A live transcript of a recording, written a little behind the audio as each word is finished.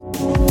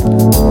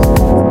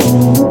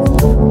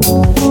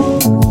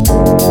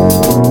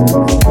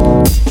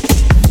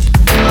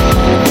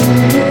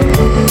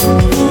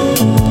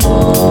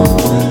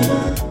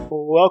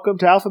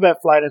welcome to Alphabet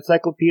Flight,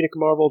 Encyclopedic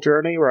Marvel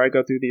Journey, where I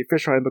go through the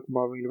official handbook of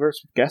Marvel Universe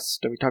with guests,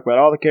 and we talk about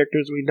all the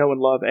characters we know and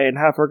love and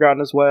have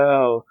forgotten as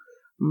well.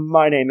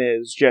 My name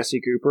is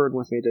Jesse Cooper, and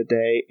with me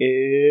today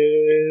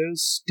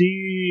is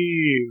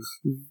Steve.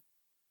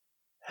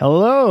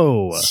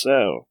 Hello.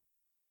 So,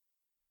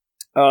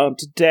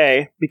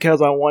 today,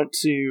 because I want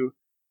to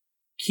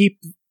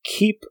keep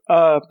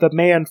the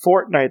man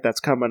Fortnite that's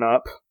coming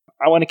up,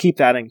 I want to keep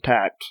that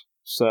intact.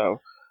 So,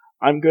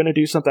 I'm going to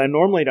do something I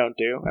normally don't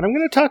do, and I'm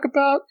going to talk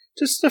about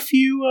just a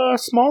few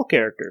small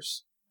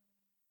characters.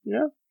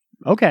 Yeah.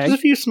 Okay. Just a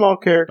few small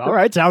characters. All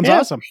right, sounds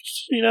awesome.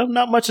 You know,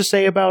 not much to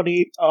say about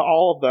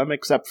all of them,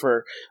 except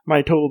for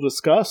my total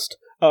disgust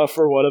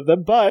for one of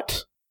them,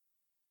 but,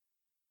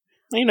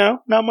 you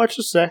know, not much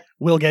to say.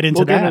 We'll get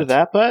into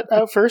that.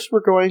 But first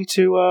we're going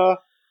to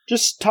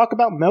just talk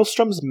about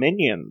Maelstrom's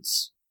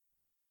minions.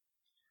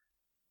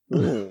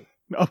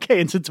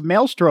 Okay, and since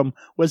Maelstrom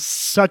was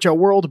such a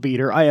world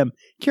beater, I am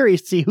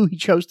curious to see who he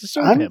chose to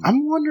serve him.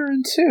 I'm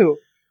wondering too.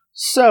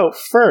 So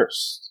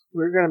first,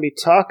 we're going to be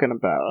talking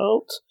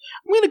about.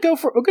 We're going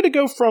to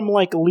go from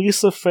like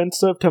least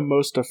offensive to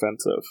most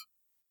offensive.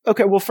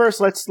 Okay, well first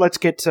let's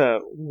get to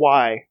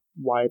why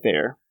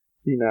they're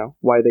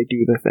why they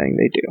do the thing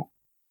they do.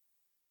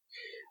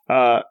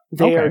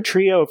 They are a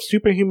trio of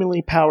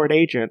superhumanly powered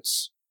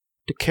agents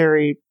to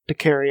carry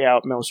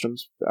out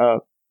Maelstrom's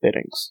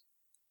biddings.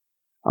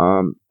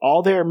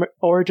 All their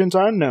origins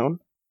are unknown,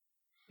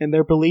 and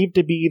they're believed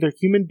to be either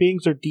human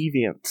beings or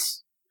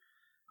deviants,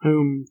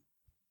 whom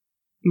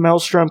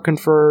Maelstrom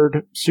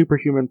conferred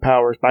superhuman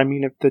powers by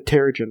means of the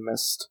Terrigen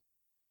Mist.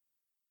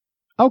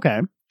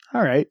 Okay,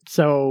 all right.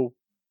 So,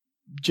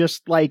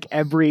 just like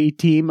every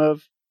team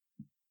of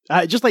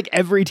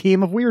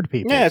weird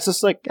people. Yeah, it's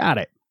just like got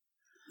it.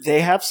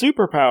 They have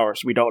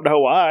superpowers. We don't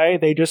know why.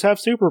 They just have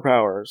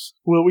superpowers.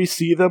 Will we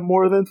see them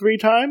more than 3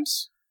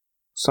 times?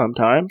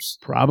 Sometimes.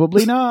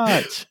 Probably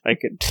not. I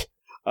could.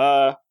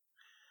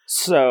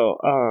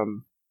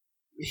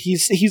 He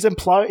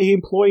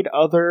employed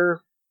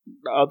other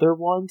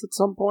ones at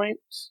some point,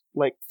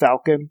 like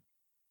Falcon.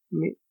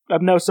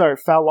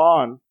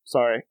 Fallon.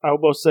 Sorry, I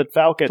almost said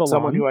Falcon. Fallon.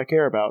 Someone who I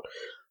care about.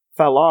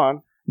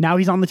 Fallon. Now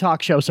he's on the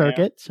talk show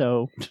circuit,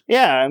 so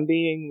yeah, I'm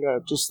being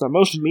just the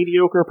most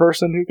mediocre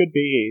person who could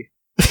be.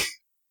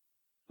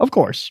 Of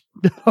course.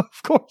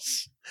 Of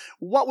course.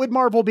 What would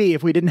Marvel be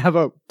if we didn't have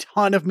a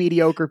ton of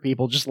mediocre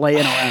people just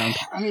laying around?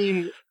 I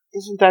mean,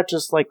 isn't that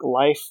just like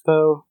life,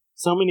 though?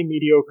 So many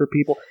mediocre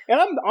people.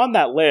 And I'm on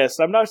that list.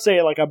 I'm not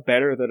saying like I'm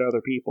better than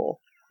other people.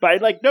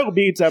 But like, no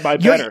means am I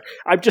better.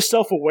 I'm just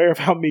self-aware of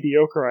how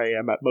mediocre I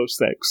am at most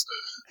things.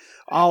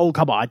 Oh,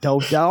 come on.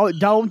 Don't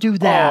do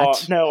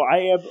that. No, I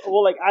am.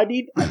 Well, like,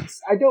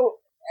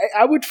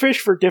 I would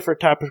fish for different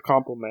type of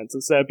compliments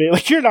instead of being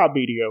like, "You're not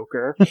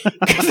mediocre."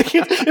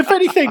 If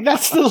anything,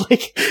 that's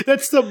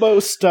the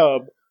most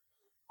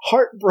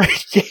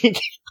heartbreaking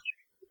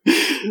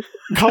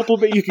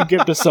compliment you can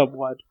give to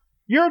someone.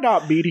 You're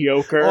not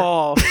mediocre.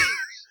 Oh.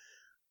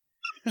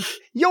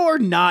 You're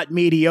not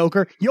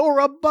mediocre. You're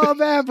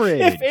above average.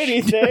 If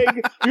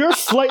anything, you're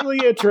slightly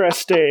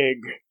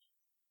interesting.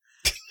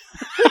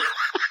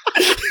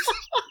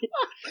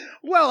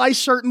 Well, I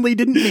certainly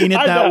didn't mean it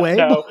that way.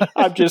 No,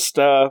 I'm just,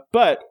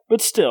 but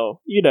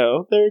still,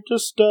 they're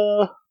just,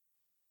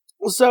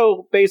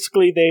 so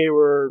basically they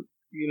were,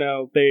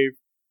 they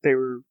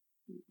were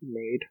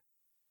made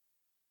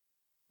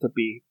to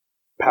be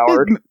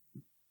powered.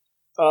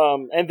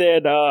 And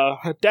then,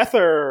 Death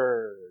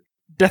Urge,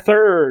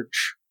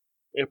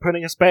 you're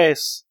putting a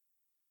space.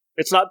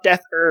 It's not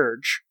Death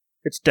Urge.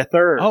 It's Death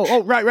Urge.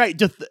 Oh, right.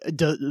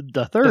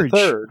 The Thurge.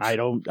 I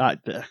don't.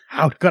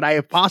 How could I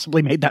have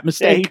possibly made that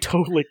mistake? Yeah, he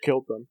totally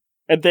killed them,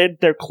 and then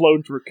their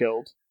clones were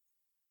killed.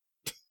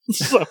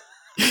 So,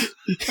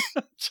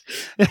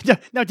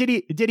 now, did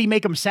he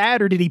make them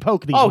sad or did he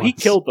poke these? He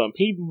killed them.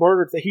 He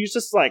murdered them. He's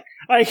just like,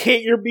 I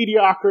hate your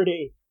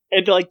mediocrity,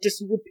 and like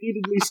just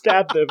repeatedly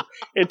stabbed them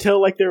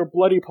until like they were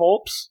bloody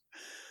pulps.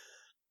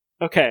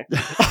 Okay.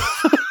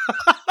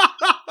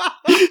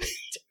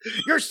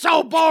 You're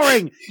so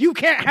boring! You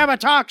can't have a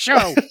talk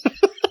show!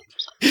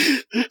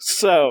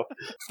 So,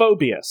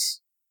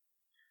 Phobius.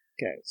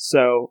 Okay,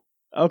 so...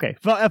 Okay,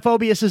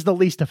 Phobius is the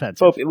least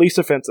offensive. Least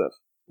offensive.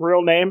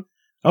 Real name,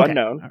 okay.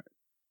 Unknown. Right.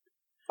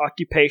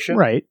 Occupation,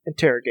 right.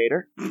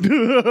 Interrogator.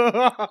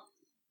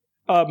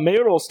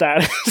 Marital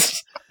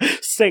status,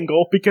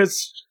 single,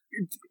 because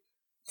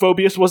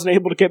Phobius wasn't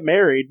able to get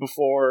married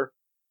before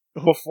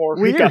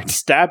he got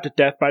stabbed to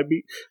death by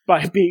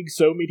being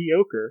so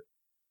mediocre.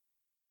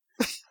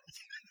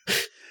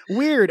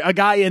 Weird, a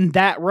guy in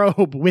that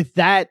robe with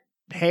that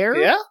hair?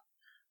 Yeah.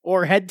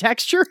 Or head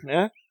texture?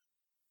 Yeah.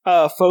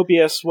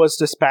 Phobius was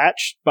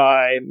dispatched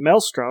by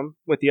Maelstrom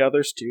with the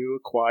others to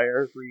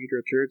acquire Reed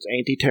Richards'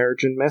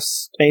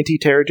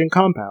 anti-Terrigen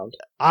compound.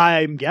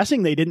 I'm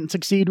guessing they didn't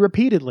succeed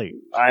repeatedly.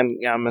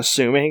 I'm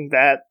assuming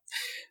that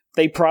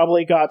they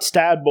probably got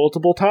stabbed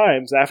multiple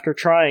times after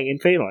trying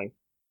and failing.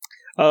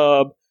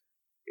 I'm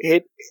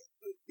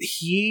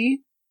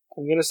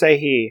gonna say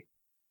he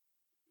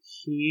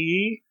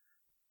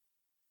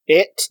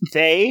it,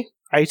 they.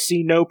 I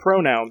see no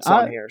pronouns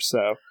on here,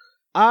 so.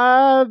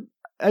 I'm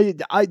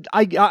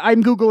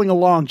Googling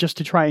along just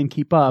to try and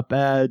keep up.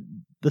 The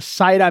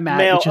site I'm at,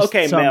 male. which is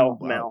Okay, male.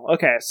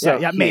 Okay, so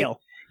male.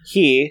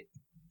 He,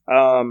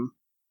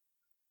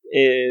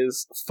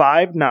 is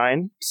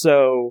 5'9",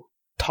 so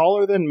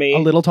taller than me. A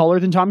little taller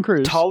than Tom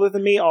Cruise. Taller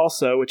than me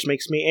also, which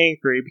makes me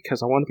angry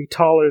because I want to be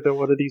taller than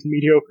one of these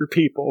mediocre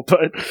people,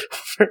 but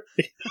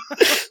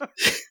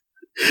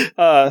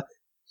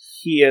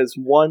he is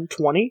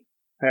 120,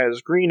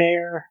 has green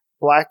hair,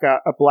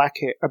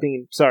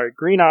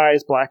 green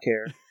eyes, black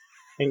hair.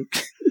 And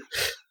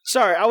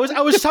sorry, I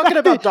was talking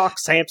about Doc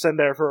Samson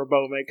there for a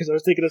moment because I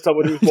was thinking of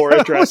someone who's more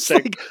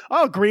interesting. Like,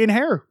 oh, green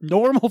hair,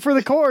 normal for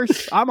the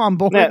course. I'm on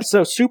board. Yeah,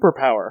 so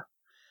superpower.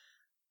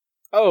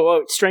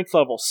 Oh, strength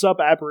level,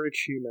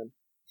 sub-average human.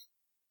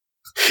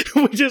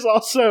 Which is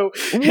also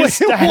his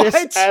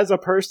status as a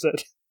person.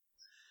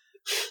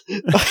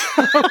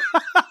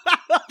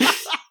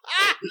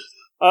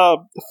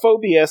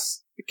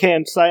 Phobius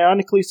can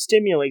psionically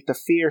stimulate the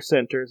fear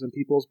centers in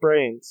people's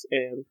brains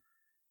and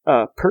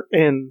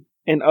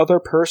in other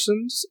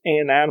persons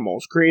and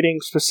animals,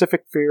 creating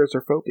specific fears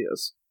or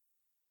phobias.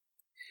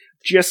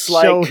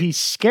 So he's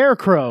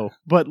Scarecrow,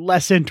 but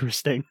less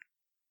interesting.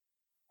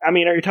 I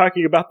mean, are you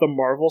talking about the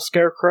Marvel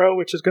Scarecrow,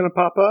 which is going to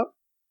pop up?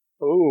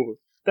 Ooh,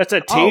 that's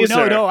a teaser.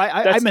 Oh, no,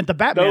 I meant the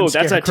Batman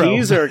Scarecrow. That's a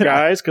teaser,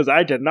 guys, because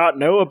I did not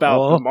know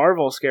about the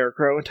Marvel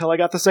Scarecrow until I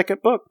got the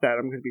second book that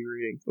I'm going to be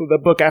reading. The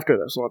book after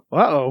this one.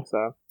 Uh-oh.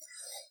 So,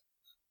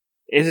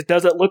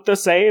 does it look the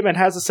same and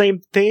has the same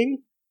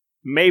thing?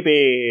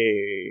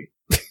 Maybe.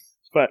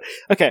 But,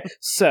 okay,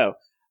 so,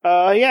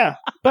 yeah.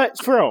 But,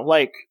 for real,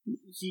 like,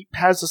 he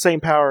has the same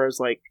power as,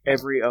 like,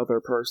 every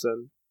other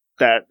person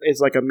that is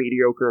like a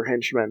mediocre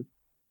henchman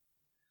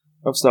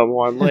of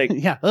someone. Like,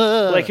 yeah.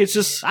 Like, it's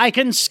just, I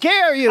can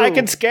scare you, and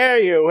I'm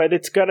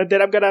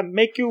gonna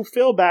make you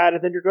feel bad,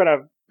 and then you're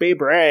gonna be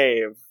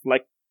brave.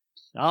 Like,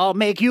 I'll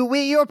make you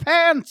wee your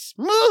pants.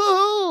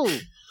 Moo!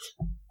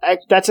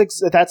 That's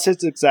his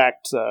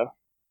exact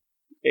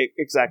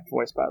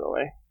voice, by the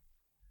way.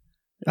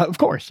 Of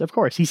course.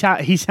 He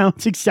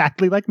sounds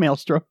exactly like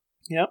Maelstrom.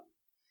 Yep.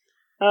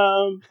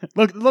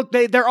 Look,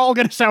 they're all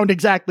gonna sound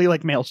exactly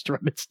like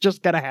Maelstrom. It's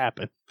just gonna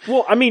happen.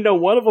 Well, I mean, no,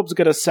 one of them's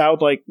gonna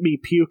sound like me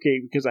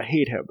puking because I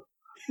hate him.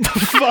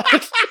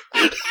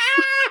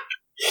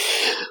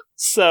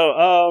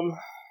 So,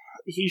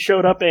 he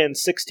showed up in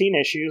 16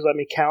 issues. Let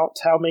me count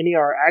how many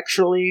are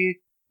actually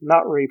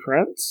not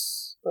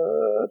reprints.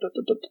 And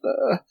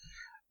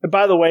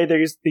by the way,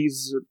 they're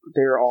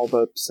all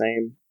the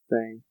same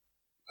thing.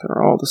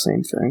 They're all the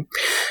same thing.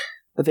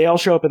 But they all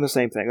show up in the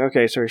same thing.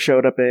 Okay, so he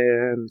showed up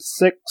in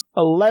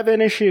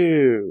 11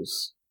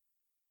 issues.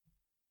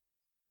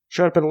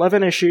 Showed up in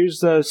 11 issues.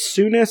 The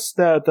soonest,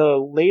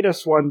 the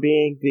latest one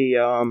being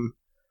the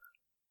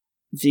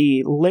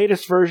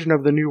latest version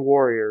of the New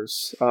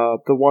Warriors. The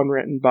one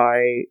written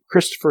by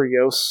Christopher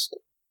Yost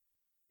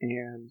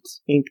and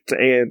inked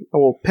and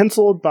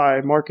penciled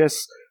by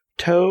Marcus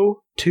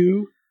Toe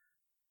 2.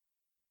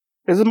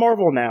 It's a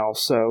Marvel now,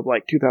 so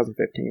like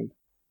 2015.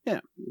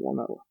 Yeah, we'll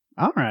know.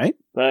 All right.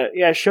 But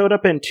yeah, showed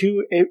up in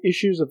 2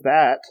 issues of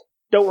that.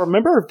 Don't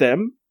remember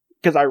them,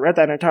 because I read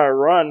that entire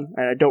run,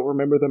 and I don't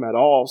remember them at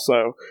all,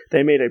 so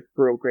they made a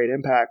real great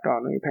impact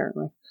on me,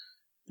 apparently.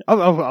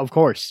 Of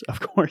course.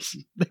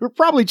 They were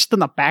probably just in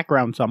the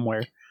background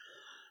somewhere.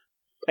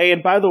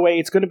 And by the way,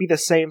 it's going to be the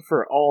same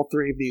for all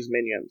 3 of these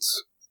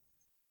minions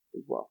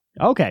as well.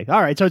 Okay,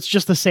 all right, so it's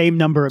just the same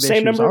number of issues.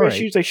 Same number of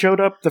issues. They showed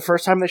up, the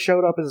first time they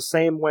showed up is the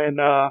same when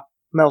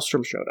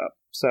Maelstrom showed up.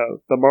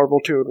 So, the Marvel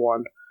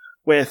 2-in-1.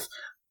 With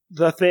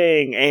the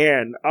Thing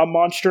and a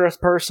monstrous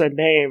person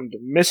named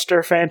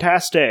Mr.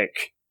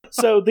 Fantastic.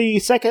 So the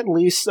second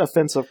least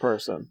offensive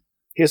person.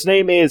 His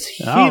name is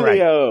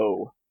Helio.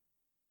 Right.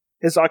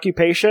 His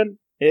occupation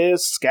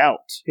is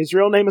Scout. His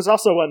real name is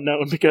also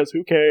unknown because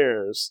who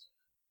cares?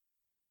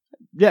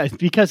 Yeah,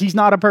 because he's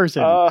not a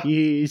person.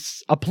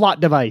 He's a plot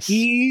device.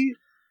 He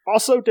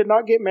also did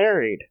not get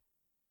married.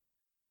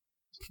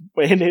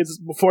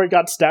 Before he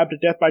got stabbed to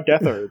death by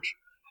Death Urge.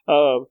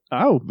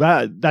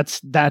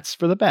 That's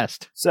for the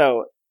best.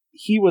 So,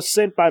 he was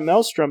sent by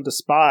Maelstrom to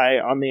spy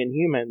on the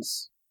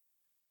Inhumans,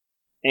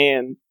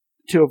 and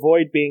to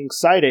avoid being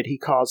sighted, he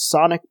caused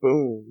sonic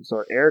booms,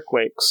 or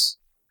airquakes.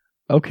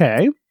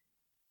 Okay.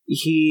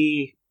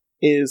 He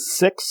is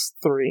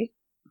 6'3",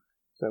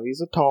 so he's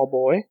a tall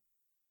boy.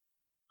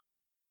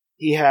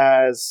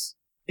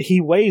 He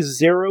weighs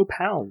 0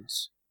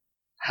 pounds.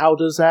 How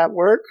does that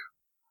work?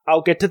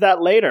 I'll get to that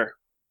later.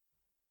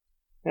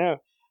 Yeah.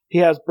 He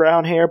has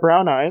brown hair,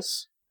 brown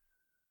eyes.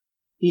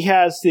 He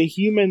has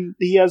human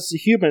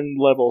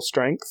level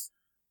strength.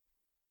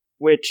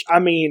 Which, I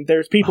mean,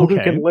 there's people who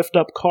can lift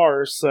up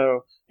cars,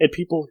 and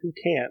people who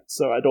can't,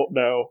 so I don't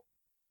know.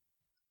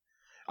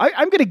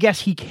 I'm going to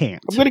guess he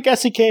can't. I'm going to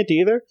guess he can't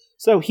either.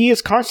 So he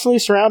is constantly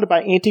surrounded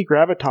by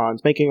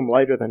anti-gravitons, making him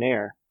lighter than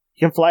air.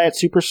 He can fly at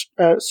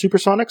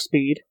supersonic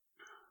speed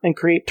and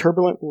create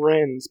turbulent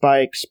winds by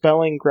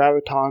expelling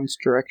gravitons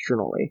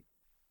directionally.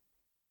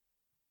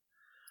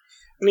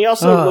 And he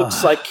also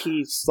looks like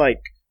he's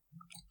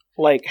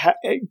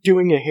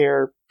doing a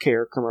hair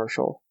care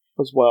commercial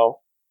as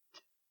well.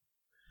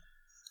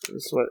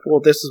 This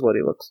is what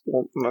he looks.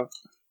 Well, no.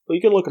 Well,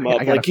 you can look him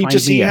up. Like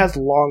he has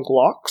long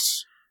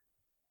locks.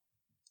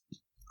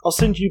 I'll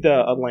send you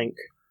a link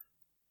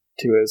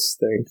to his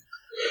thing.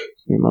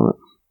 Give me a moment.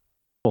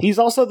 He's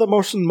also the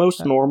most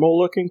normal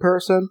looking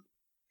person.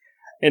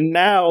 And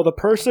now the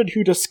person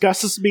who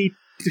disgustes me,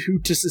 who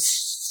just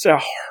is a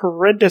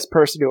horrendous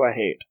person who I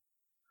hate.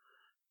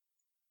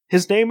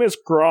 His name is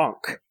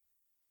Gronk.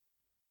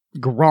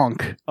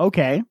 Gronk.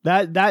 Okay.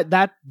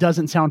 That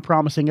doesn't sound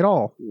promising at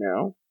all.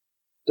 No.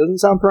 Doesn't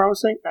sound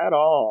promising at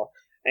all.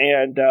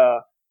 And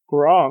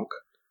Gronk,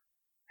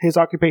 his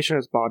occupation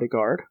is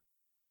bodyguard.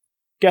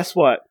 Guess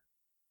what?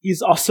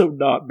 He's also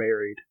not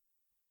married.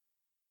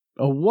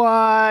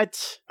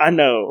 What? I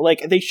know.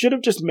 Like, they should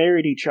have just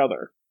married each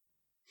other.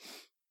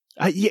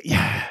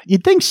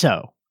 You'd think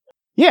so.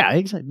 Yeah,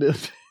 exactly.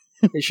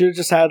 They should have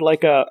just had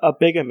like a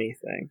bigamy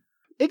thing.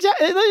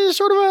 Exactly,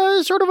 sort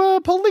of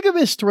a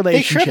polygamist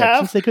relationship. They should have.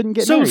 Since they couldn't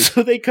get married.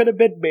 So they could have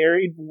been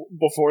married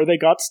before they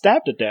got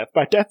stabbed to death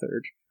by Death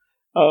Urge.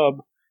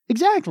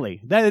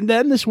 Exactly. Then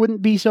this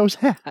wouldn't be so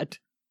sad.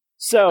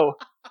 So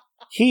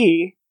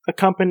he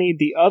accompanied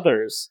the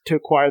others to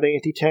acquire the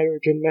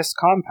anti-Terrigen Mist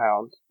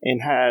compound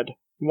and had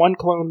one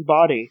clone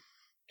body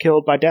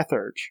killed by Death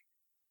Urge.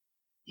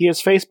 He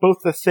has faced both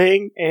the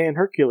Thing and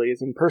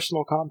Hercules in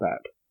personal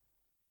combat.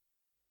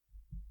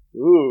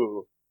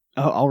 Ooh.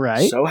 Oh, all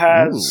right. So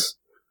has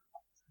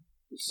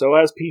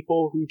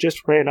people who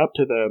just ran up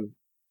to them.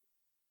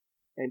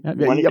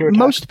 And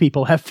most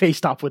people have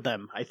faced off with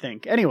them, I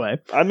think. Anyway.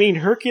 I mean,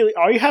 Hercules,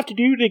 all you have to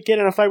do to get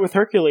in a fight with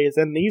Hercules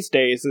in these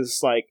days is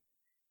like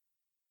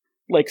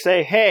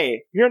say,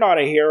 hey, you're not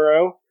a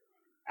hero.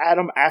 At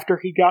him after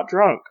he got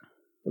drunk.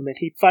 And then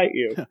he'd fight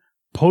you.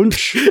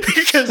 Punch.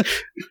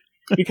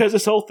 Because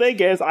this whole thing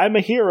is, I'm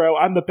a hero,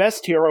 I'm the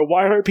best hero,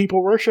 why aren't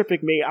people worshipping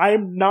me?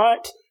 I'm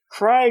not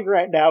crying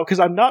right now because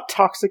I'm not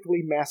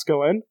toxically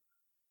masculine.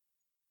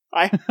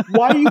 Why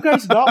are you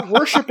guys not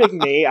worshipping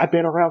me? I've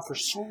been around for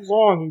so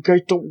long, you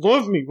guys don't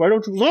love me, why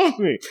don't you love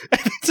me?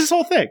 It's this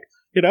whole thing,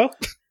 you know?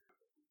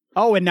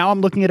 Oh, and now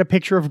I'm looking at a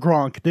picture of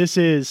Gronk. This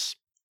is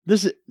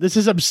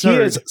absurd.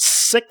 He is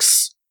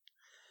 6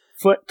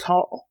 foot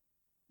tall,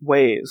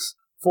 weighs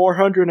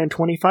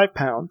 425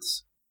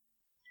 pounds.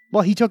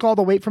 Well, he took all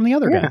the weight from the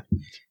other guy.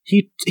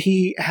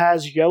 He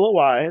has yellow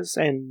eyes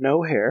and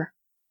no hair,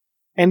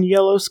 and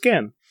yellow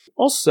skin.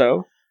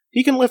 Also,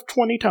 he can lift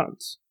 20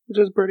 tons, which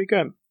is pretty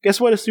good. Guess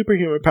what his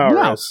superhuman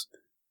power is?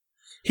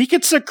 He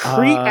can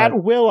secrete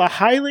at will a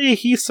highly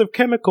adhesive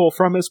chemical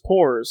from his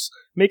pores,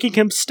 making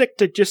him stick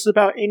to just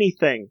about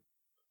anything.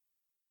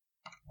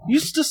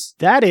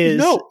 That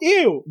is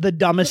ew. The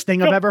dumbest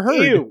thing I've ever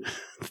heard. Ew.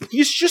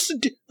 He's just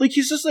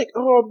like,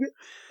 oh,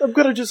 I'm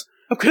gonna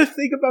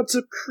think about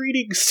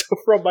secreting stuff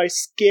from my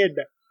skin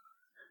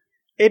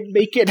and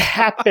make it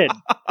happen.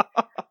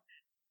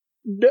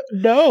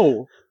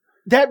 No,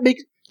 that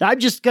makes. I'm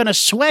just gonna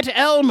sweat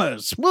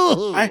Elmer's.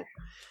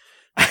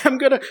 I'm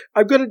gonna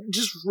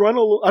just run a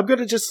little. I'm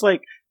gonna just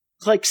like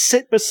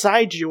sit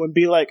beside you and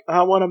be like,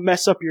 I want to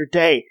mess up your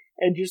day.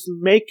 And just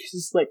make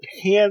his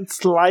hand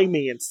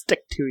slimy and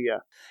stick to you.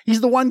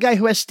 He's the one guy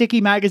who has sticky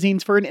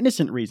magazines for an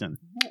innocent reason.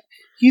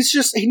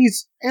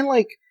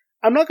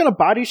 I'm not gonna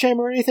body shame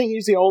or anything.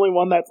 He's the only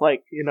one that's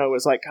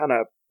is kind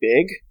of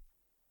big.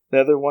 The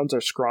other ones are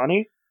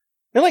scrawny.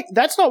 And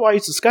that's not why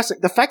he's disgusting.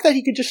 The fact that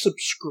he could just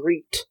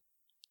excrete,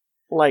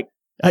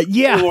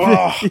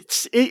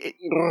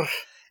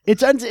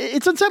 it's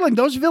unsettling.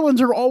 Those villains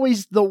are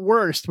always the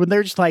worst when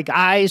they're just like,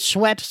 I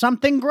sweat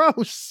something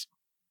gross.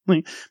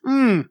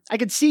 I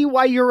could see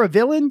why you're a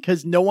villain,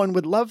 because no one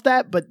would love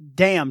that, but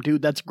damn,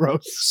 dude, that's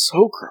gross.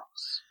 So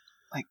gross.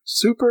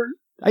 Super.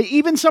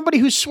 Even somebody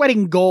who's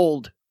sweating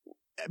gold,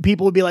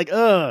 people would be like,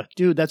 ugh,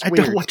 dude, that's weird.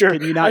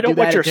 I don't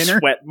want your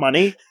sweat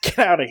money. Get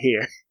out of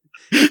here.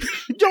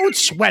 Don't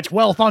sweat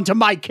wealth onto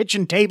my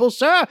kitchen table,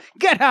 sir.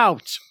 Get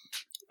out.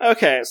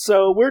 Okay,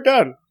 so we're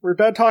done. We're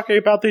done talking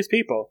about these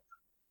people.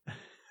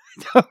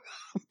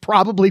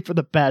 Probably for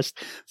the best.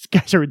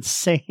 These guys are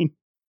insane.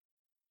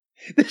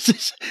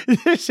 This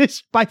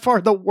is by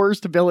far the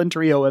worst villain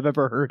trio I've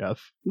ever heard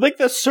of.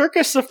 The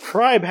Circus of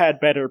Crime had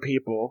better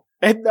people,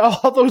 and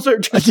all those are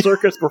just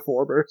circus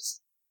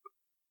performers.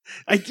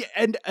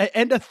 And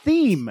a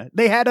theme.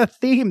 They had a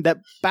theme that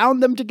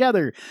bound them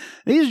together.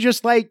 These are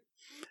just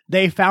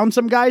they found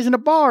some guys in a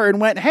bar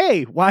and went,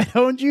 hey, why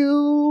don't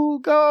you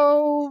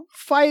go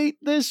fight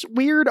this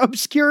weird,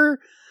 obscure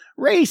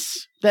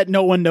race that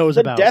no one knows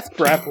about? The Death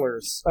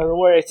Grapplers. Oh,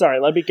 wait, sorry,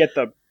 let me get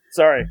them.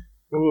 Sorry.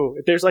 Ooh,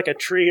 there's a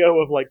trio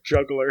of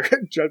juggling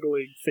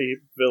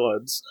themed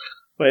villains.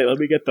 Wait, let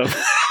me get them.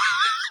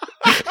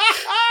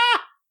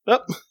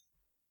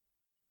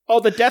 Oh,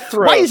 the Death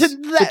Throes. Why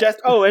isn't that?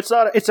 It's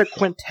not. It's a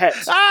quintet.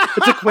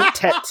 It's a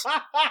quintet.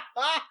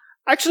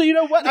 Actually, you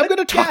know what? I'm going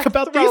to talk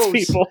about these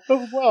people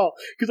as well,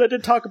 because I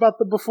did talk about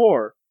them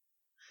before.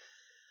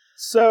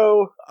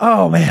 So,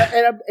 oh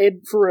man,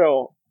 and for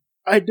real,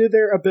 I did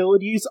their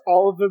abilities.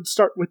 All of them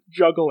start with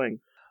juggling.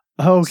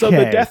 Okay. So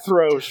the Death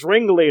Throes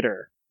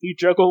ringleader, he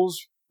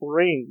juggles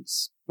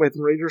rings with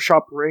razor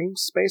sharp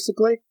rings,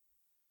 basically.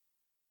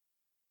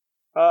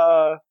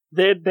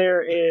 Then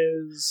there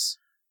is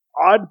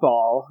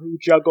Oddball, who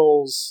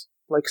juggles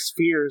like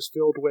spheres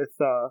filled with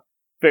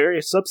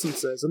various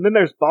substances, and then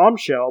there's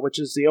Bombshell, which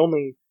is the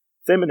only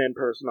feminine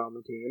person on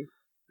the team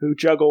who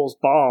juggles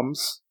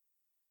bombs.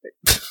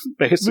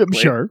 Basically, I'm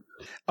sure.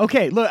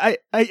 Okay, look, I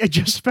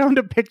just found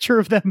a picture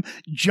of them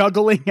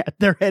juggling at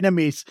their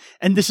enemies,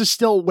 and this is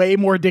still way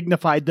more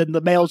dignified than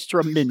the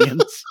Maelstrom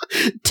minions.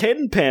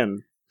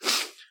 Tenpin.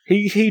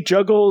 He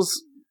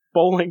juggles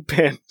bowling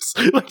pins.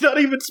 Like, not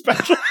even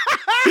special.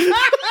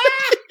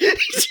 He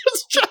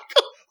just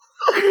juggles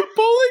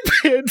bowling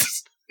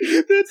pins.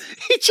 He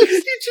just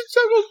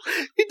juggles.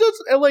 He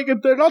does, and like,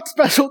 they're not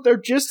special. They're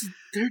just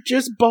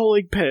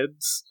bowling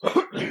pins.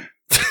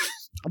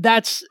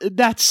 That's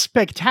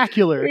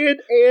spectacular.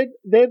 And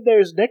then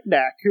there's Knick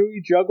Knack, who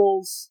he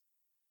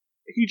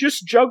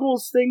just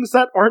juggles things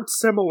that aren't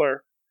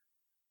similar.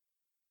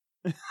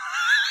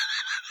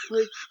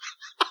 Like,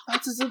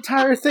 that's his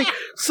entire thing.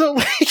 So,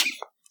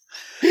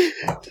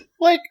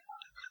 like,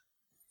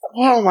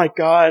 oh my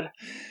god.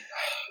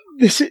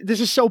 This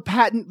is so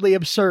patently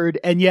absurd,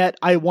 and yet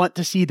I want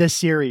to see this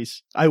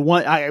series. I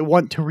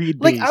want to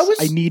read these.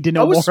 I need to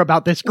know more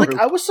about this group.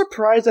 Like, I was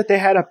surprised that they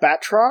had a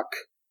Batroc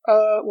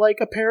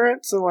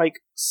appearance in, like,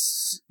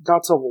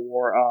 not Civil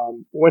War,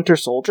 Winter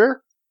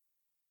Soldier.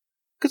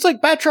 Because,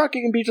 like, Batroc,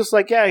 you can be just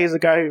like, yeah, he's a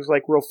guy who's,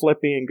 like, real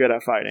flippy and good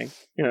at fighting.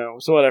 You know,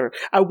 so whatever.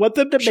 I want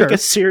them to make a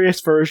serious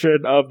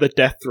version of the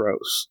Death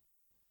Throes.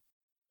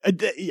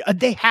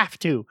 They have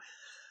to.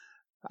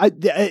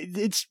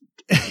 It's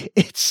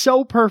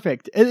so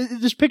perfect.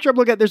 This picture I'm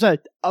looking at,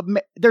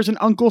 there's an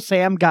Uncle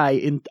Sam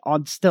guy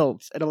on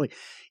stilts, and I'm like,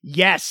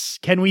 yes,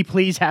 can we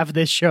please have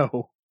this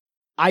show?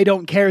 I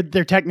don't care that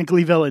they're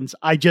technically villains.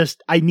 I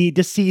need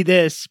to see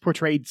this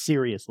portrayed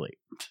seriously.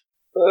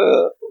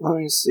 Let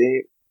me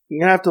see.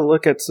 You're gonna have to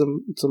look at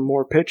some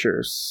more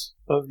pictures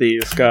of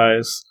these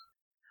guys.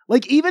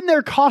 Like, even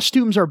their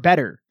costumes are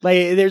better.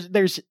 Like,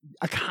 there's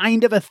a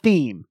kind of a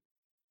theme.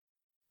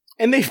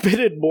 And they've been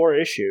in more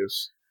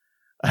issues.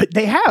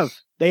 They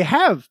have,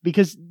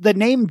 because the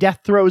name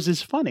Death Throes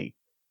is funny.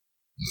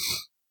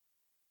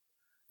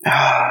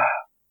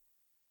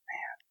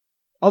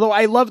 Although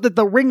I love that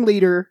the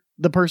ringleader,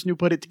 the person who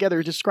put it together,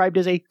 is described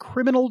as a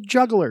criminal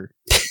juggler.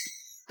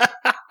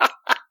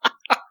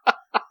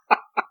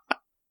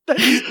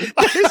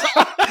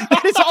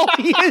 that is all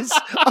he is,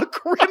 a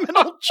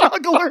criminal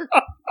juggler.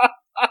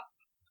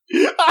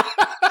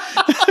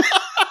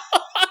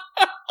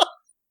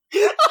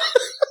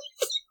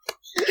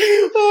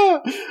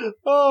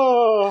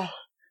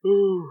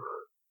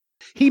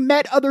 He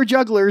met other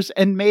jugglers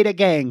and made a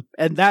gang,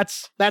 and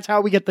that's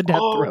how we get the Death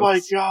Throes. Oh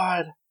my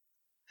god.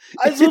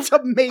 It's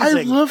amazing.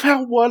 I love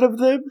how one of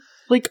them,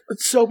 like,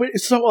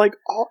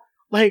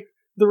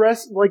 the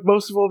rest, like,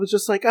 most of them is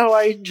just like, oh,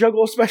 I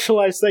juggle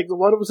specialized things.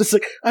 One of them was just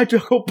like, I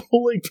juggle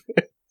bowling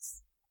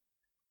pins.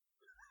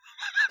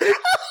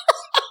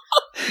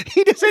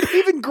 He doesn't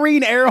even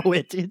Green Arrow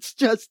it. It's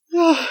just,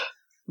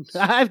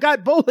 I've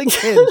got bowling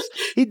pins.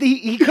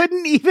 He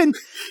couldn't even,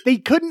 they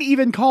couldn't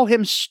even call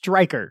him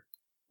Striker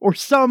or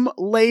some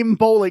lame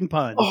bowling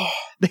pun. Oh.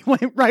 They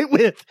went right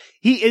with,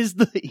 he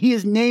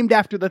is named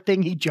after the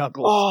thing he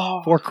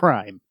juggles for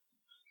crime.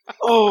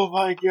 Oh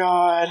my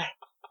god.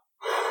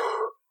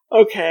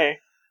 Okay.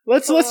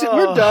 Let's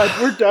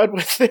we're done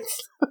with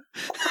this.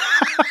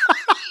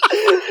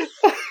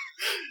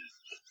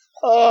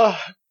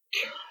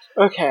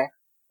 Okay.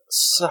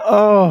 So,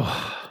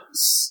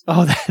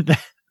 that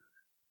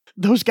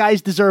those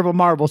guys deserve a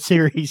Marvel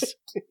series.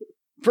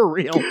 For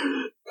real.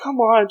 Come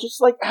on,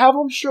 just, like, have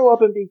them show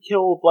up and be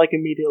killed, like,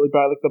 immediately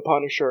by, like, the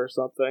Punisher or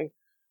something.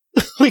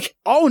 Like,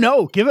 oh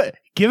no, give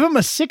him a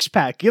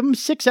 6-pack. Give him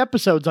 6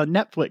 episodes on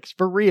Netflix,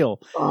 for real.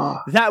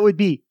 That would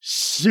be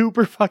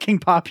super fucking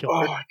popular.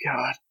 Oh my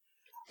god.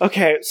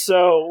 Okay,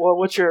 so, well,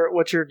 what's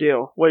your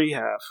deal? What do you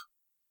have?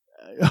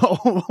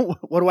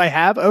 What do I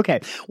have?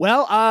 Okay.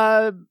 Well,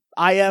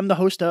 I am the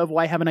host of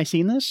Why Haven't I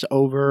Seen This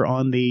over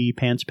on the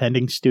Pants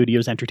Pending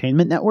Studios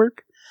Entertainment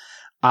Network.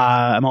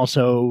 I'm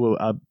also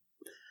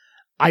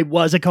I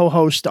was a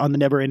co-host on the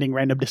Never Ending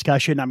Random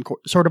Discussion. I'm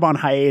sort of on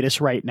hiatus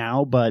right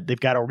now, but they've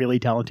got a really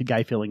talented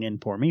guy filling in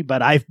for me.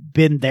 But I've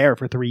been there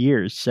for 3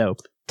 years, so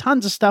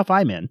tons of stuff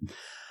I'm in.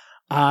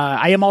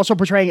 I am also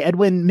portraying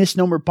Edwin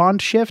Misnomer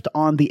Bondshift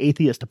on the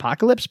Atheist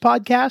Apocalypse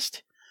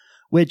podcast,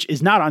 which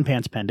is not on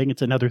Pants Pending.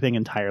 It's another thing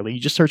entirely. You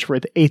just search for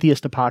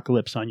Atheist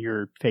Apocalypse on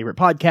your favorite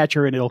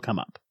podcatcher and it'll come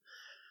up.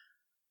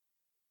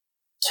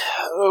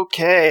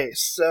 Okay,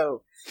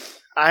 so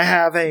I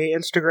have a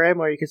Instagram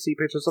where you can see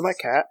pictures of my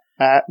cat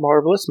at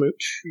Marvelous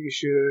Mooch. You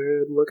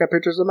should look at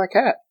pictures of my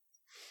cat.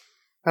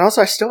 And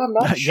also, I still have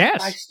not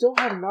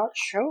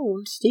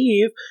shown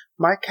Steve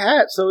my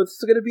cat, so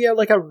it's going to be a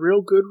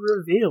real good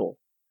reveal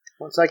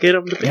once I get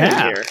him to be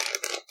here.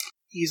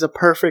 He's a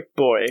perfect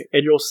boy,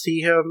 and you'll see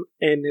him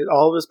in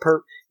all of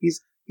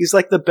his He's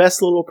like the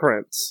best little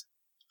prince.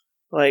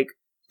 Like,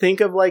 think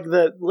of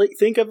the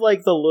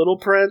Little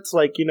Prince,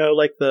 like, you know,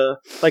 like the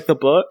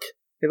book,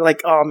 and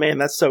like, oh man,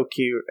 that's so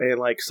cute and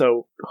like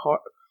so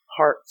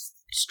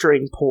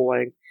heartstring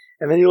pulling.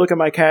 And then you look at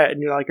my cat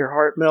and you're like, your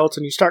heart melts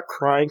and you start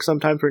crying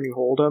sometimes when you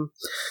hold him.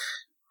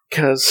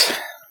 Because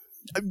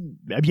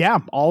yeah,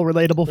 all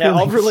relatable feelings. Yeah,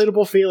 all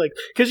relatable feelings.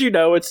 Because, you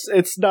know,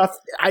 it's not...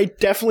 I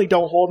definitely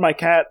don't hold my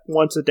cat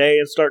once a day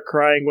and start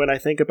crying when I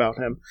think about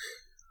him.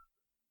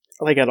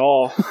 Like, at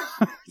all.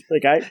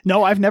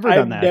 No, I've never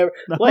done that.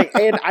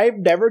 And I've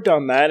never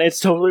done that. It's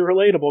totally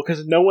relatable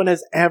because no one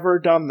has ever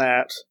done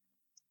that.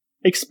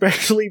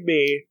 Especially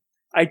me.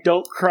 I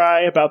don't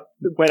cry about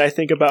when I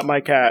think about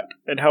my cat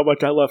and how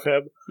much I love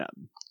him. No.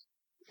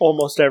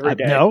 Almost every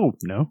day. No.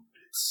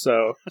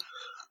 So...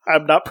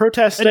 I'm not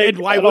protesting. And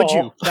why would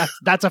you?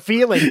 That's a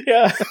feeling.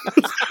 Yeah.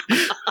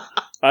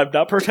 I'm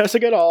not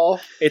protesting at all.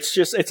 It's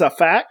a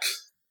fact.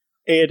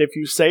 And if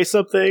you say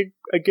something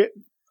again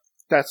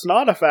that's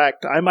not a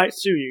fact, I might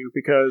sue you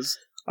because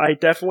I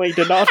definitely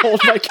did not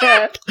hold my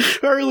cat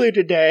earlier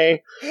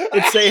today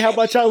and say how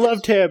much I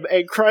loved him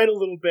and cried a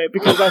little bit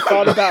because I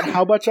thought about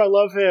how much I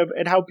love him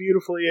and how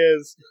beautiful he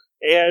is.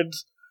 And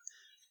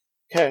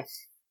okay.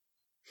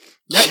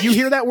 Yeah, you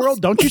hear that, world?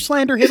 Don't you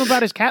slander him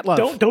about his cat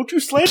love. Don't you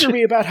slander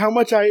me about how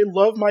much I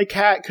love my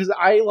cat, because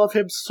I love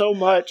him so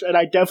much, and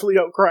I definitely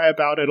don't cry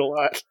about it a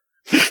lot.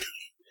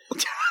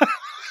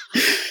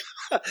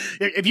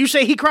 If you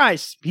say he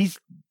cries, he's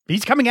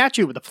coming at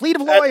you with a fleet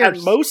of lawyers.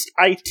 At most,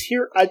 I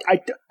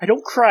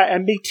don't cry, I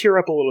may tear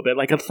up a little bit,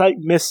 like a sight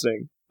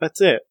missing.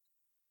 That's it.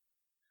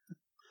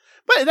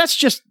 But that's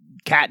just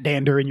cat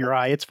dander in your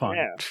eye. It's fun.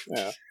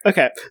 Yeah.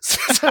 Okay.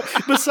 So,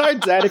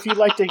 besides that, if you'd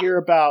like to hear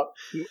about...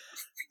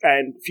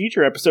 and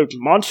future episodes,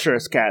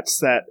 monstrous cats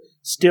that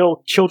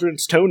steal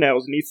children's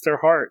toenails and eats their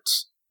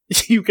hearts.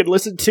 You can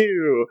listen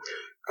to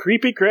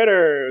Creepy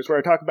Critters, where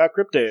I talk about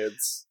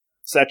cryptids,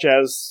 such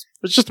as...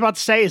 I was just about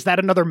to say, is that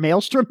another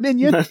Maelstrom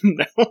minion?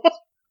 No.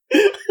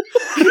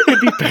 It'd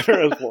be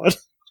better as one.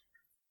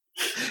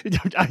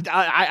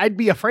 I'd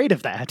be afraid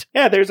of that.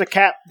 Yeah, there's a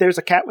cat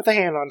with a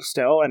hand on it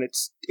still, and it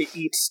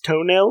eats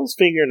toenails,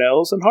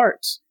 fingernails, and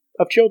hearts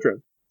of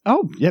children.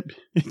 Oh, yep.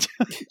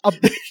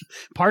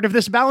 Part of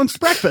this balanced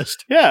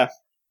breakfast. Yeah.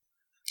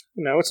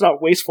 You know, it's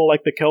not wasteful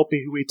like the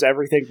Kelpie who eats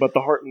everything but the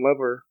heart and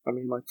liver. I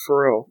mean, like,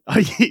 for real.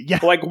 Yeah.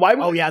 Like, why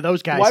would... Oh, yeah,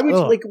 those guys. Why would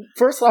you, like,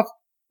 first off,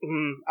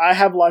 I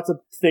have lots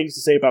of things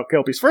to say about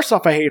Kelpies. First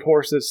off, I hate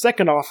horses.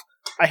 Second off,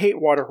 I hate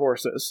water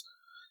horses.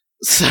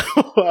 So,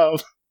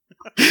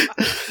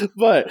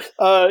 but,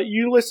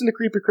 you listen to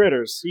Creepy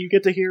Critters. You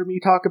get to hear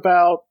me talk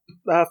about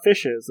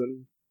fishes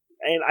and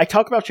I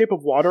talk about Shape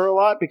of Water a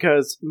lot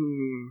because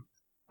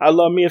I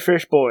love me a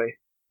fish boy.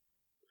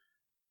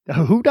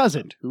 Who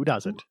doesn't?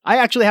 I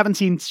actually haven't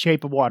seen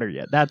Shape of Water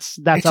yet. That's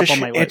up on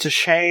my list. It's a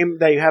shame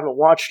that you haven't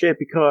watched it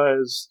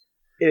because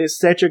it is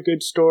such a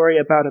good story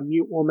about a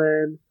mute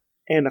woman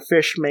and a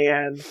fish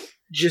man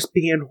just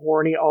being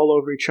horny all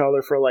over each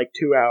other for like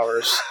 2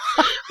 hours.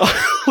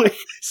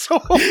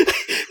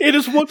 It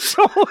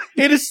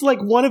is like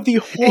one of the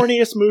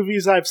horniest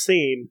movies I've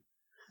seen.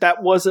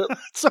 That wasn't...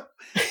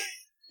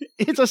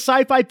 It's a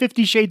sci-fi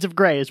 50 Shades of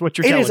Grey is what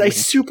you're telling me. It is a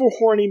super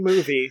horny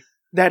movie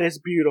that is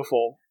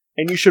beautiful,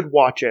 and you should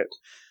watch it.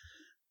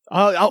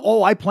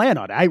 I plan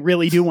on it. I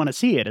really do want to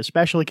see it,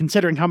 especially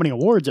considering how many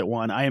awards it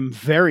won. I am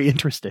very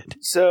interested.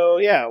 So,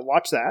 yeah,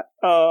 watch that.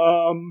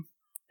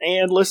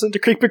 And listen to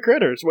Creepy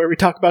Critters, where we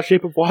talk about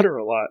Shape of Water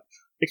a lot.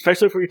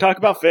 Especially if we talk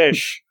about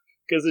fish,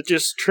 because it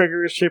just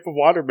triggers Shape of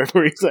Water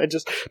memories. I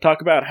just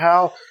talk about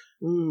how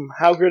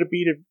good it'd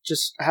be to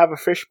just have a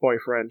fish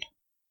boyfriend.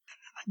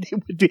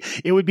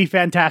 It would be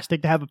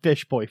fantastic to have a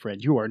fish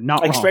boyfriend. You are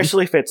not wrong.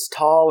 Especially if it's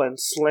tall and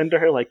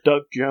slender like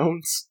Doug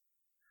Jones.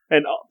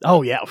 And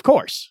oh yeah, of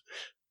course.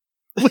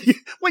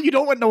 Well, you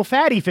don't want no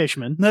fatty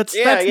fishman. That's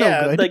no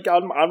good. Like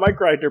on my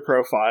Grindr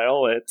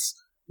profile, it's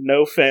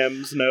no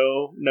femmes,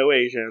 no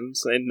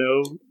Asians, and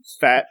no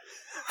fat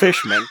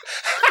fishmen.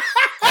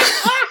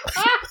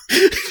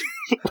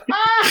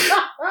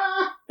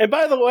 And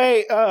by the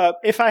way,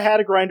 if I had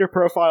a Grindr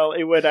profile,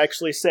 it would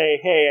actually say,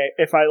 "Hey,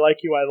 if I like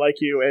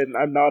you, and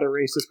I'm not a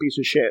racist piece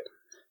of shit."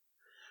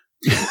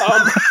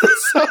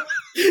 So,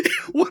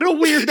 what a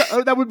weird...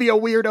 that would be a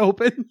weird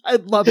open.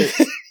 I'd love it.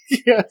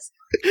 Yes.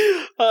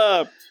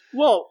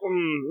 Well,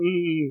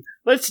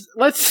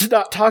 let's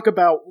not talk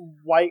about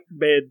white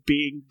men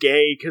being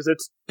gay because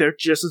they're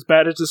just as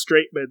bad as the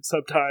straight men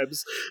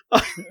sometimes.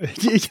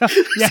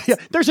 Yeah.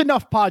 There's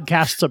enough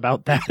podcasts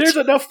about that. There's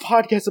enough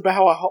podcasts about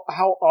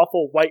how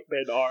awful white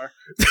men are.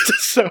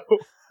 So,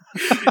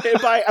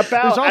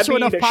 there's also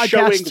enough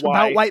podcasts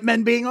about white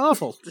men being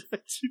awful.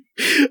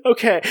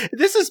 Okay,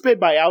 this has been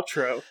my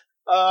outro.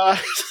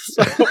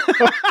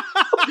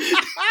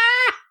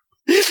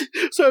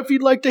 So if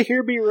you'd like to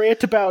hear me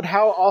rant about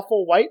how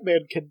awful white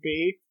men can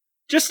be,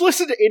 just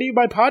listen to any of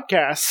my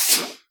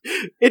podcasts.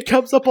 It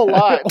comes up a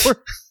lot.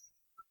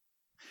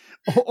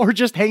 or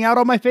just hang out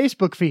on my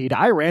Facebook feed.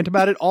 I rant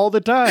about it all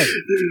the time.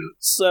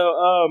 So,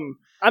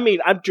 I mean,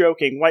 I'm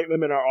joking. White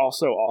women are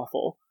also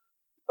awful.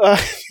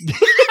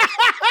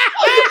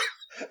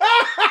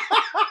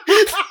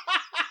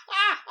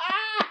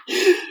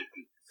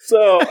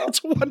 So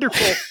That's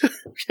wonderful.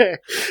 okay.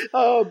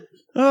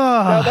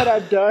 Now that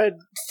I'm done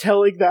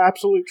telling the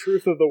absolute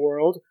truth of the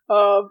world,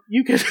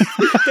 you can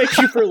thank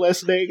you for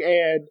listening,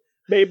 and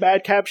may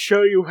Madcap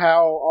show you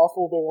how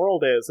awful the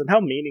world is and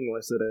how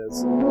meaningless it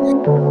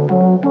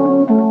is.